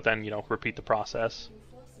out, but then, you know, repeat the process.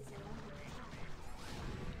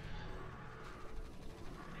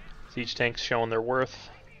 Siege tanks showing their worth.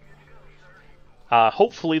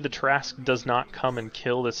 Hopefully the Tarask does not come and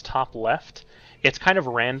kill this top left. It's kind of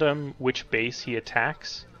random which base he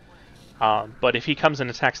attacks, but if he comes and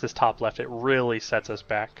attacks this top left, it really sets us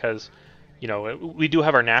back because, you know, we do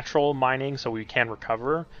have our natural mining, so we can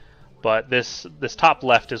recover, but this top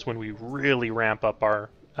left is when we really ramp up our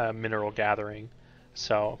mineral gathering.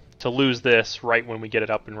 So to lose this right when we get it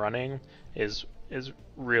up and running is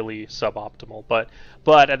really suboptimal.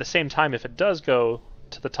 But at the same time, if it does go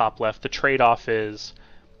to the top left, the trade-off is,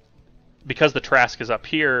 because the Tarask is up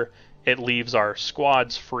here, it leaves our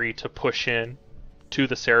squads free to push in to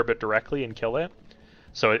the Cerebit directly and kill it.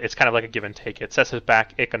 So it's kind of like a give and take. It sets us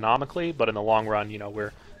back economically, but in the long run, you know,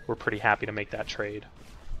 we're pretty happy to make that trade.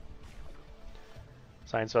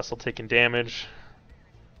 Science vessel taking damage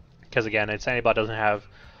because, again, InsanityBot doesn't have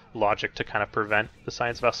logic to kind of prevent the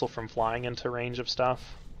science vessel from flying into range of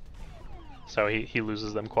stuff, so he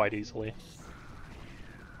loses them quite easily.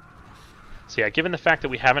 So yeah, given the fact that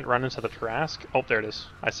we haven't run into the Tarask, oh, there it is,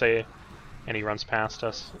 I say, and he runs past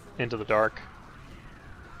us into the dark.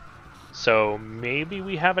 So maybe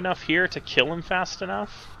we have enough here to kill him fast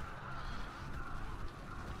enough.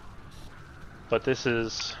 But this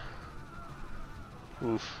is,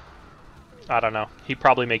 oof, I don't know. He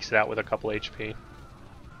probably makes it out with a couple HP.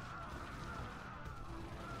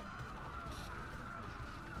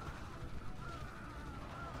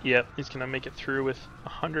 Yep, he's gonna make it through with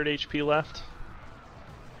 100 HP left.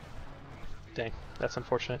 Dang, that's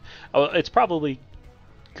unfortunate. Oh, it's probably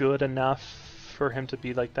good enough for him to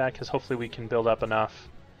be like that, because hopefully we can build up enough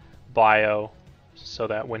bio so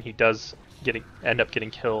that when he does end up getting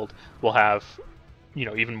killed, we'll have, you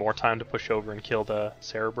know, even more time to push over and kill the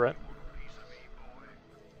Cerebrit.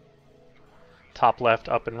 Top left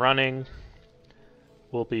up and running.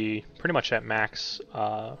 We'll be pretty much at max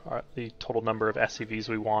the total number of SCVs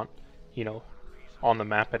we want, you know, on the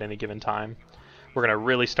map at any given time. We're going to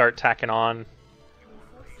really start tacking on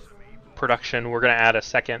production. We're going to add a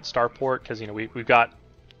second starport because, you know, we've got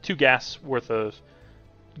 2 gas worth of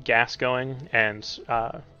gas going, and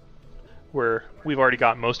we've already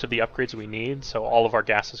got most of the upgrades we need, so all of our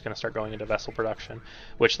gas is going to start going into vessel production,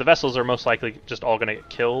 which the vessels are most likely just all going to get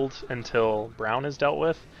killed until Brown is dealt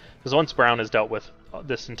with. Because once Brown is dealt with,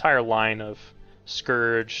 this entire line of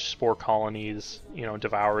Scourge, Spore Colonies, you know,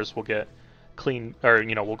 Devourers will get clean, or,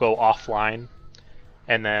 you know, will go offline,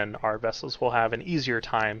 and then our vessels will have an easier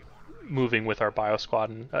time moving with our Bio Squad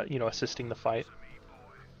and, you know, assisting the fight.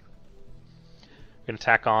 We're going to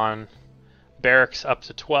tack on barracks up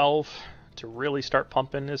to 12 to really start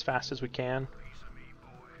pumping as fast as we can.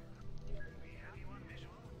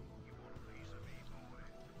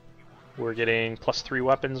 We're getting +3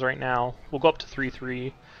 weapons right now. We'll go up to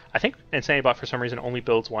 3-3. I think InsanityBot for some reason only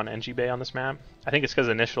builds one NG bay on this map. I think it's because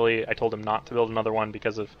initially I told him not to build another one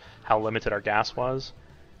because of how limited our gas was.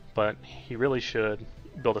 But he really should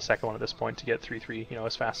build a second one at this point to get 3-3, you know,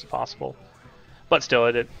 as fast as possible. But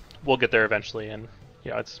still, we'll get there eventually, and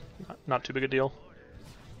yeah, it's not too big a deal.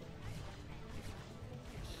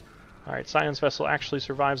 Alright, Science Vessel actually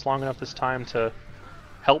survives long enough this time to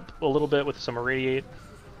help a little bit with some Irradiate.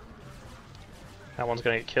 That one's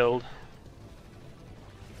gonna get killed.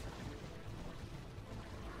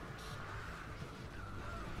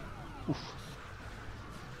 Oof.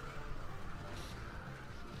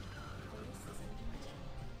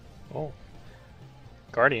 Oh.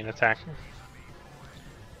 Guardian attack.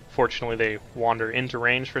 Fortunately, they wander into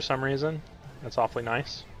range for some reason. That's awfully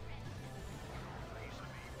nice.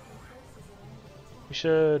 We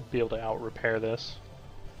should be able to out-repair this.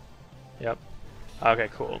 Yep. Okay,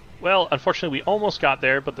 cool. Well, unfortunately, we almost got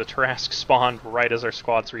there, but the Tarrasque spawned right as our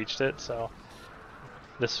squads reached it, so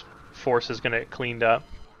this force is going to get cleaned up.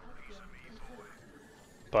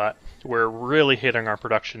 But we're really hitting our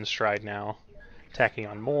production stride now. Attacking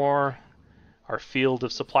on more. Our field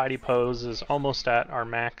of supply depots is almost at our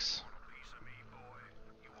max.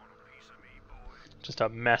 Just a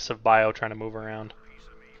mess of bio trying to move around.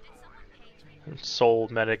 Soul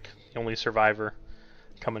medic, the only survivor,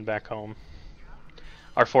 coming back home.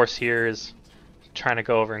 Our force here is trying to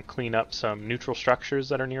go over and clean up some neutral structures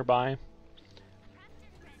that are nearby.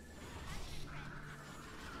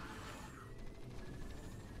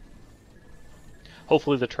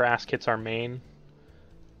 Hopefully the Tarrasque hits our main,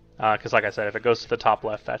 because like I said, if it goes to the top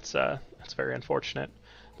left, that's very unfortunate.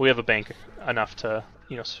 We have a bank enough to,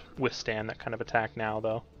 you know, withstand that kind of attack now,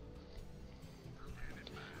 though.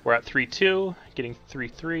 We're at 3-2, getting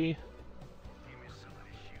 3-3.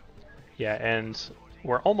 Yeah, and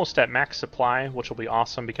we're almost at max supply, which will be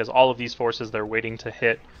awesome because all of these forces, they're waiting to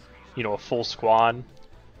hit, you know, a full squad.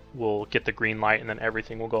 We'll get the green light and then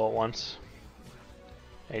everything will go at once.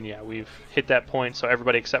 And yeah, we've hit that point, so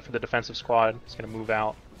everybody except for the defensive squad is going to move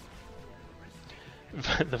out.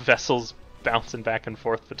 The vessel's bouncing back and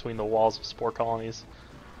forth between the walls of spore colonies.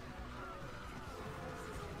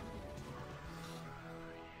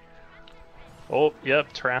 Oh,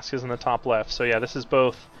 yep, Tarrasque is in the top left. So yeah, this is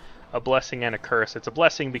both a blessing and a curse. It's a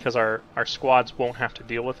blessing because our squads won't have to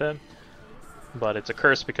deal with it, but it's a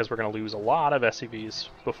curse because we're going to lose a lot of SCVs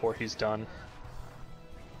before he's done.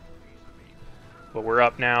 But we're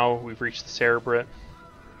up now. We've reached the Cerebrate.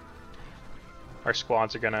 Our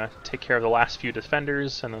squads are going to take care of the last few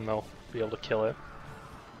defenders, and then they'll be able to kill it.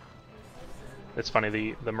 It's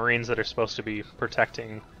funny, the Marines that are supposed to be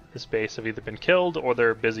protecting this base have either been killed or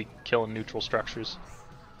they're busy killing neutral structures.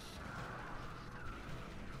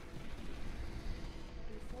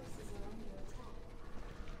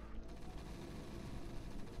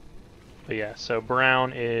 But yeah, so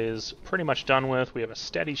Brown is pretty much done with. We have a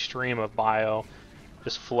steady stream of bio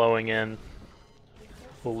just flowing in.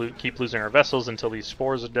 We'll keep losing our vessels until these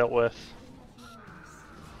spores are dealt with.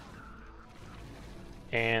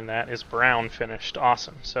 And that is Brown finished.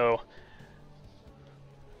 Awesome. So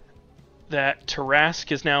that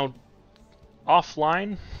Tarrasque is now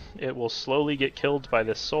offline. It will slowly get killed by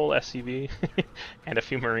this Soul SCV and a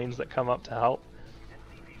few Marines that come up to help.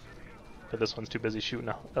 But this one's too busy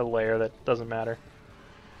shooting a layer that doesn't matter.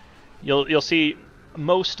 You'll see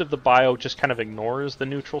most of the bio just kind of ignores the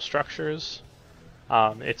neutral structures.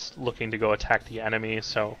 It's looking to go attack the enemy,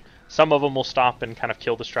 so some of them will stop and kind of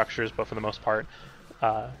kill the structures, but for the most part,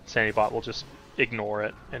 SanityBot will just ignore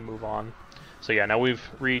it and move on. So yeah, now we've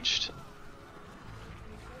reached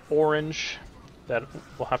orange. That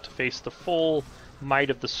we'll have to face the full might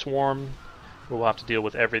of the swarm. We'll have to deal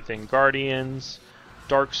with everything: Guardians,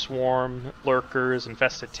 Dark Swarm, Lurkers,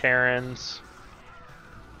 Infested Terrans.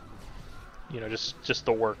 You know, just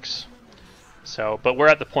the works. So, but we're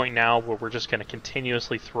at the point now where we're just going to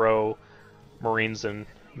continuously throw Marines and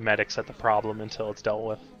medics at the problem until it's dealt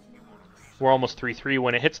with. We're almost 3-3.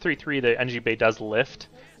 When it hits 3-3, the NG Bay does lift,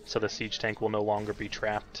 so the siege tank will no longer be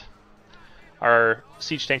trapped. Our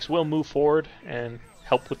siege tanks will move forward and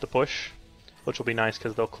help with the push, which will be nice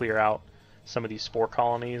because they'll clear out some of these spore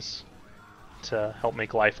colonies to help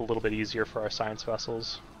make life a little bit easier for our science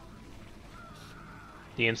vessels.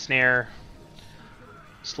 The ensnare,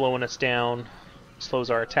 slowing us down,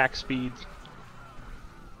 slows our attack speed.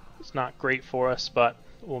 It's not great for us, but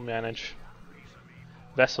we'll manage.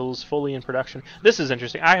 Vessels fully in production. This is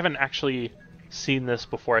interesting. I haven't actually seen this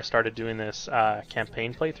before I started doing this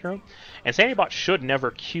campaign playthrough. And SanityBot should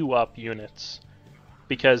never queue up units,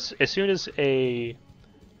 because as soon as a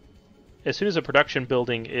as soon as a production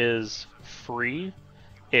building is free,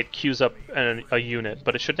 it queues up a unit,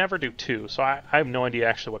 but it should never do two, so I have no idea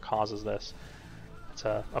actually what causes this. It's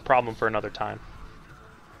a problem for another time.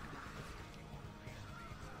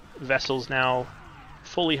 Vessels now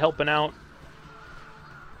fully helping out.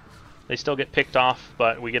 They still get picked off,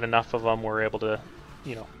 but we get enough of them, we're able to,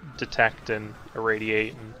 you know, detect and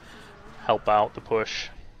irradiate and help out the push.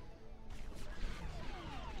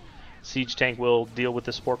 Siege tank will deal with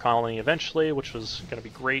the spore colony eventually, which was going to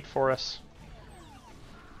be great for us.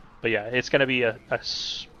 But yeah, it's going to be I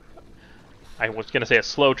was going to say a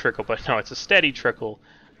slow trickle, but no, it's a steady trickle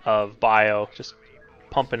of bio, just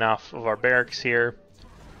pumping off of our barracks here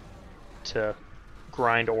to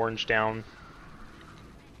grind orange down.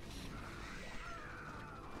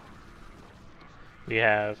 We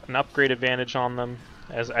have an upgrade advantage on them,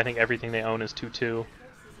 as I think everything they own is 2-2.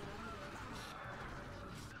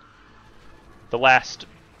 The last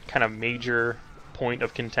kind of major point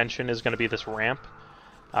of contention is going to be this ramp.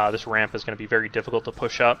 This ramp is going to be very difficult to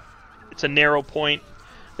push up. It's a narrow point.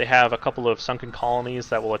 They have a couple of sunken colonies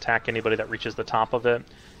that will attack anybody that reaches the top of it.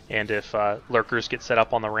 And if lurkers get set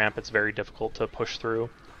up on the ramp, it's very difficult to push through.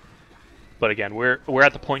 But again, we're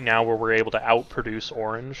at the point now where we're able to outproduce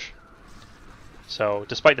orange. So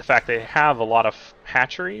despite the fact they have a lot of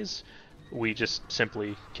hatcheries, we just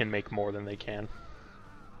simply can make more than they can.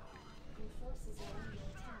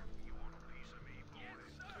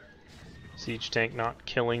 Siege tank not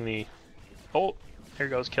killing the... Oh, there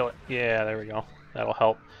goes, kill it. Yeah, there we go. That'll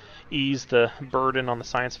help ease the burden on the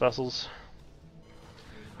science vessels.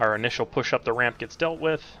 Our initial push up the ramp gets dealt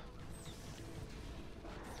with,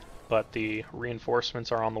 but the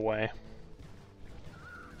reinforcements are on the way.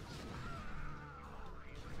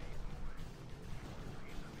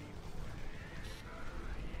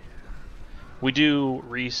 We do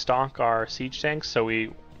restock our siege tanks, so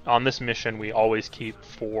on this mission we always keep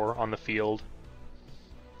 4 on the field,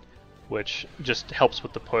 which just helps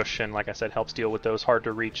with the push and, like I said, helps deal with those hard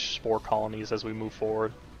to reach spore colonies as we move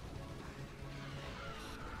forward.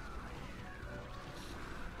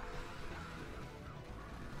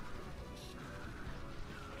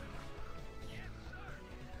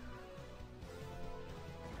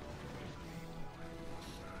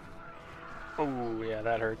 Oh yeah,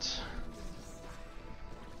 that hurts.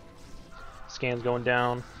 Scan's going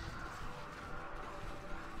down.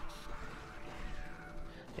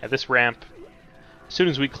 Yeah, this ramp, as soon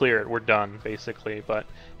as we clear it, we're done, basically, but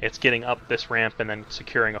it's getting up this ramp and then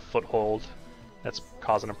securing a foothold that's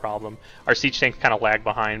causing a problem. Our siege tanks kind of lag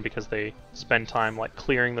behind because they spend time like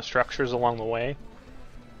clearing the structures along the way,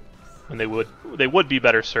 when they would be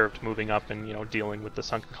better served moving up and, you know, dealing with the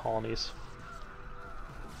sunken colonies.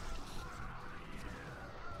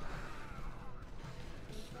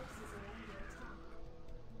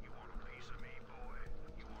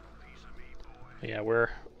 Yeah, we're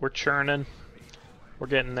churning. We're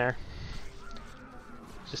getting there.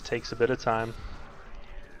 Just takes a bit of time.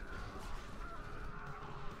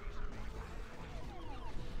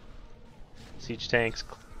 Siege tanks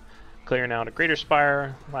clearing out a Greater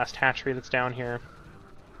Spire, last hatchery that's down here.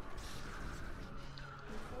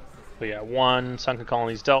 But yeah, 1 sunken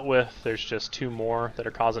colony's dealt with. There's just 2 more that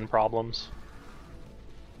are causing problems.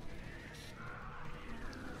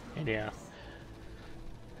 And yeah,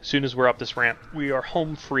 as soon as we're up this ramp, we are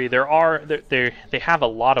home free. They have a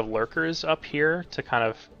lot of lurkers up here to kind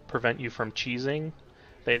of prevent you from cheesing.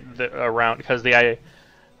 Around, because I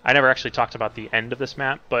never actually talked about the end of this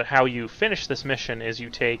map, but how you finish this mission is you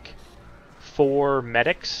take 4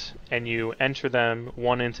 medics and you enter them,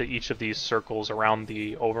 1 into each of these circles around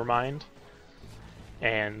the overmind.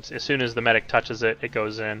 And as soon as the medic touches it, it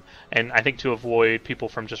goes in. And I think to avoid people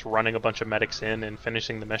from just running a bunch of medics in and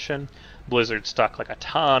finishing the mission, Blizzard stuck like a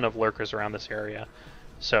ton of lurkers around this area.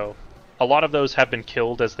 So a lot of those have been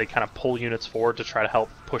killed as they kind of pull units forward to try to help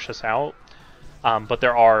push us out. But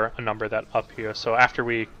there are a number that up here. So after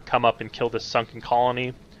we come up and kill this sunken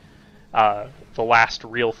colony, the last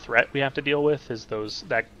real threat we have to deal with is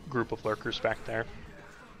that group of lurkers back there.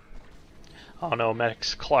 Oh no,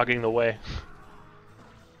 medic's clogging the way.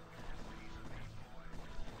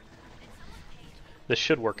 This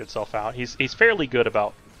should work itself out. He's fairly good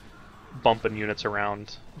about bumping units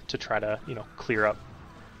around to try to, you know, clear up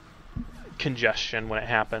congestion when it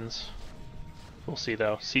happens. We'll see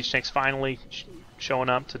though. Siege tanks finally showing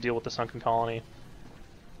up to deal with the sunken colony.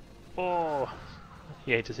 Oh,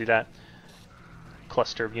 you hate to see that.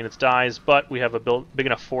 Cluster of units dies, but we have a big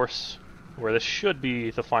enough force where this should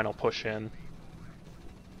be the final push in.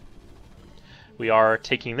 We are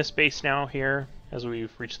taking this base now here, as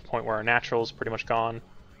we've reached the point where our natural is pretty much gone.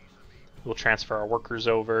 We'll transfer our workers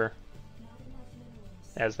over.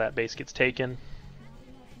 as that base gets taken.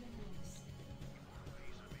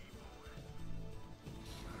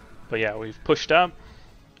 But yeah, we've pushed up.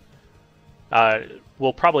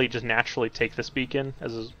 We'll probably just naturally take this beacon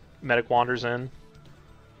as a medic wanders in.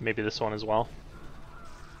 Maybe this one as well.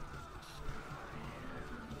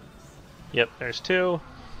 Yep, there's two.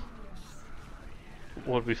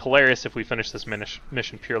 Would be hilarious if we finish this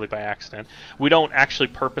mission purely by accident. We don't actually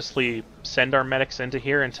purposely send our medics into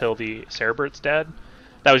here until the Cerebrate's dead.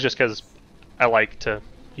 That was just because I like to,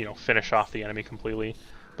 you know, finish off the enemy completely.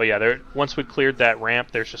 But yeah, once we cleared that ramp,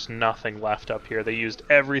 there's just nothing left up here. They used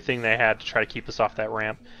everything they had to try to keep us off that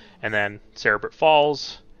ramp. And then Cerebrate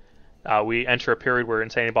falls. We enter a period where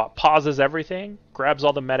InsanityBot pauses everything, grabs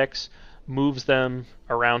all the medics, moves them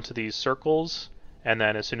around to these circles, and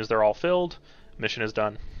then as soon as they're all filled, mission is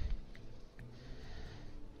done.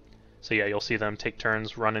 So yeah, you'll see them take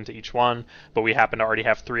turns, run into each one, but we happen to already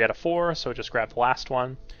have 3 out of 4, so just grab the last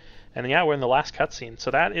one. And yeah, we're in the last cutscene.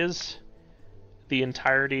 So that is the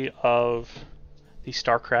entirety of the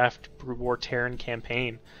StarCraft Brood War Terran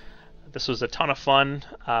campaign. This was a ton of fun.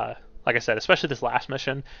 Like I said, especially this last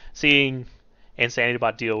mission, seeing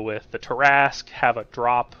InsanityBot deal with the Tarrasque, have a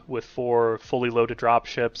drop with 4 fully loaded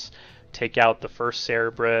dropships, take out the first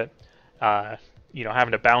Cerebrate, you know,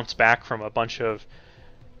 having to bounce back from a bunch of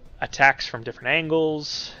attacks from different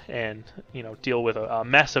angles, and, you know, deal with a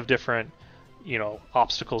mess of different, you know,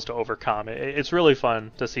 obstacles to overcome. It's really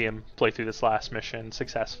fun to see him play through this last mission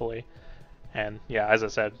successfully. And yeah, as I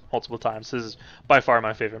said multiple times, this is by far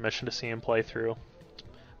my favorite mission to see him play through.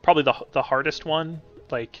 Probably the hardest one,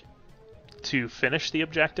 like, to finish the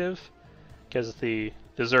objective, because the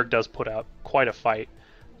Zerg does put out quite a fight,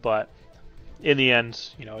 but in the end,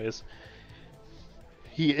 you know,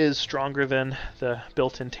 he is stronger than the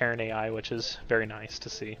built-in Terran AI, which is very nice to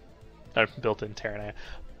see. Built-in Terran AI.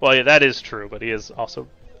 Well, yeah, that is true, but he is also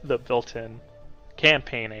the built-in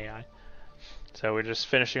campaign AI. So we're just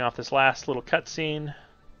finishing off this last little cutscene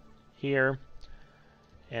here,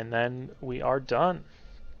 and then we are done.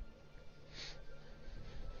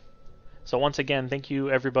 So once again, thank you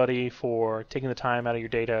everybody for taking the time out of your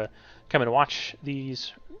day to come and watch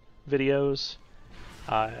these videos.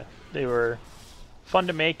 They were fun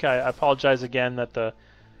to make. I apologize again that the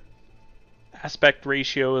aspect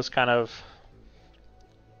ratio is kind of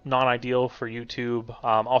not ideal for YouTube.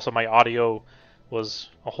 Also, my audio was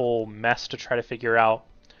a whole mess to try to figure out.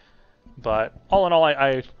 But all in all,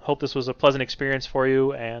 I hope this was a pleasant experience for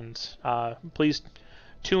you, and please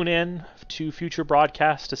tune in to future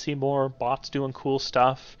broadcasts to see more bots doing cool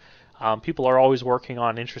stuff. People are always working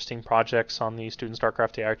on interesting projects on the Student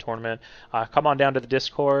StarCraft AI tournament. Come on down to the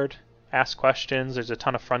Discord, ask questions. There's a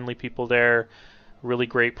ton of friendly people there, really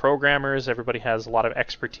great programmers. Everybody has a lot of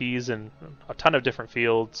expertise in a ton of different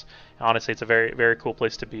fields. Honestly, it's a very, very cool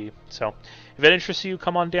place to be. So if it interests you,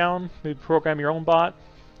 come on down, maybe program your own bot.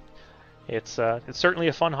 It's certainly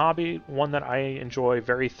a fun hobby, one that I enjoy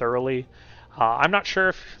very thoroughly. I'm not sure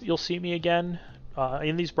if you'll see me again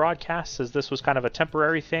in these broadcasts, as this was kind of a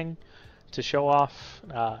temporary thing to show off,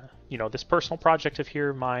 you know, this personal project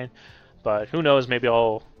of mine. But who knows? Maybe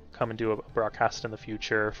I'll come and do a broadcast in the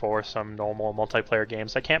future for some normal multiplayer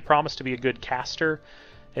games. I can't promise to be a good caster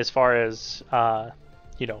as far as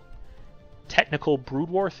you know, technical Brood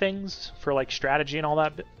War things for like strategy and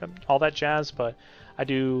all that jazz. But I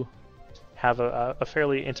do have a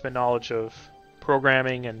fairly intimate knowledge of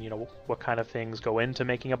programming and, you know, what kind of things go into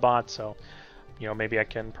making a bot. So, you know, maybe I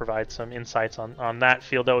can provide some insights on that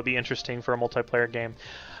field that would be interesting for a multiplayer game.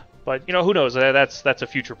 But, you know, who knows? That's a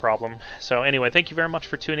future problem. So anyway, thank you very much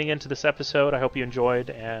for tuning into this episode. I hope you enjoyed,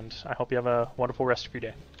 and I hope you have a wonderful rest of your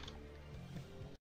day.